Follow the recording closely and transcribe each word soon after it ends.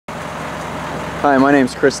Hi, my name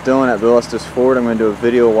is Chris Dillon at Bill Estes Ford. I'm going to do a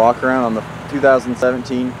video walk around on the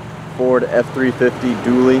 2017 Ford F350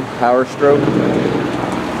 Dually Power Stroke.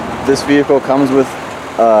 This vehicle comes with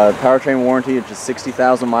a powertrain warranty of just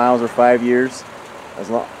 60,000 miles or 5 years,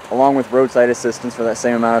 along with roadside assistance for that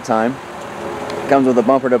same amount of time. It comes with a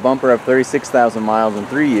bumper-to-bumper of 36,000 miles in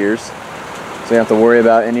 3 years, so you don't have to worry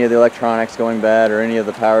about any of the electronics going bad or any of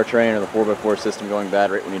the powertrain or the 4x4 system going bad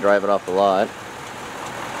right when you drive it off the lot.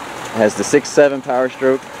 It has the 6.7 Power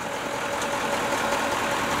Stroke.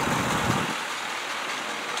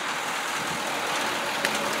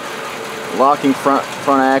 Locking front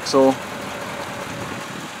axle.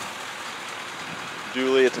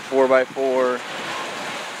 Dually, it's a 4x4.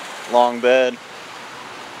 Long bed.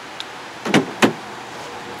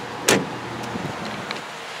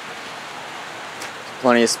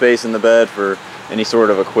 Plenty of space in the bed for any sort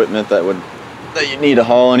of equipment that you need to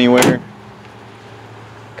haul anywhere.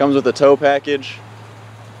 Comes with a tow package,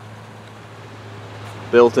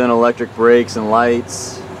 built-in electric brakes and lights.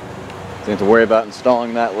 So you don't have to worry about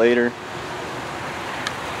installing that later.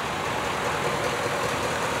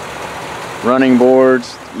 Running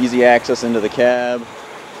boards, easy access into the cab.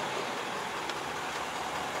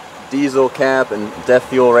 Diesel cap and DEF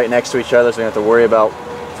fuel right next to each other, so you don't have to worry about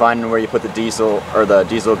finding where you put the diesel or the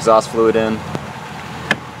diesel exhaust fluid in.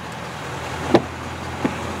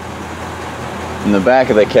 In the back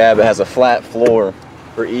of the cab, it has a flat floor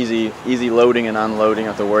for easy loading and unloading. You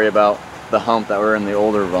don't have to worry about the hump that were in the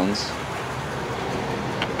older ones.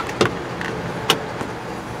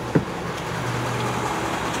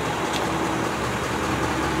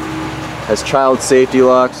 Has child safety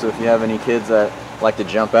locks, so if you have any kids that like to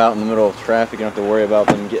jump out in the middle of traffic, you don't have to worry about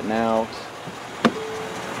them getting out.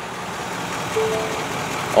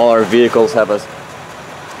 All our vehicles have a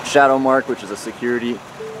shadow mark, which is a security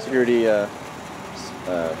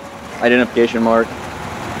identification mark.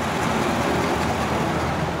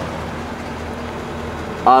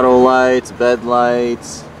 Auto lights, bed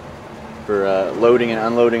lights for loading and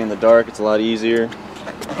unloading in the dark. It's a lot easier.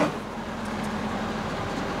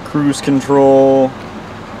 Cruise control.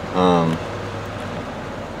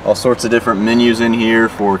 All sorts of different menus in here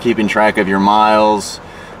for keeping track of your miles,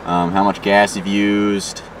 how much gas you've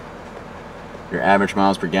used, your average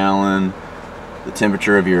miles per gallon, the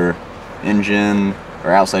temperature of your engine or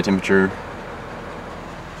outside temperature.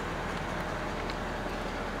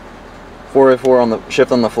 4x4 on the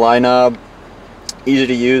shift on the fly knob. Easy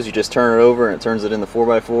to use, you just turn it over and it turns it into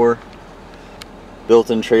 4x4.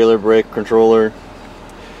 Built-in trailer brake controller.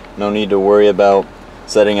 No need to worry about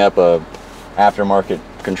setting up a aftermarket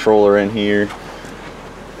controller in here.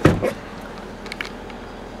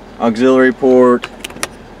 Auxiliary port,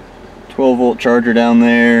 12-volt charger down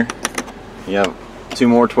there. You have 2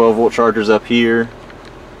 more 12-volt chargers up here.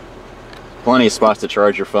 Plenty of spots to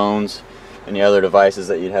charge your phones and the other devices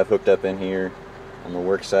that you'd have hooked up in here on the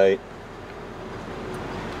work site.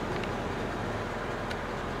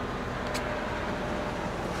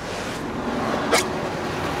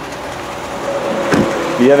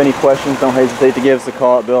 If you have any questions, don't hesitate to give us a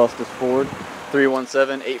call at Bill Estes Ford,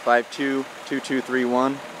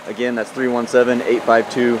 317-852-2231. Again, that's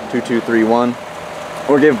 317-852-2231.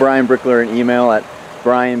 Or give Brian Brickler an email at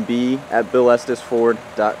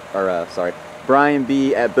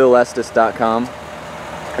brianb@billestes.com.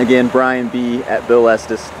 Again,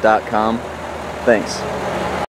 brianb@billestes.com. Thanks.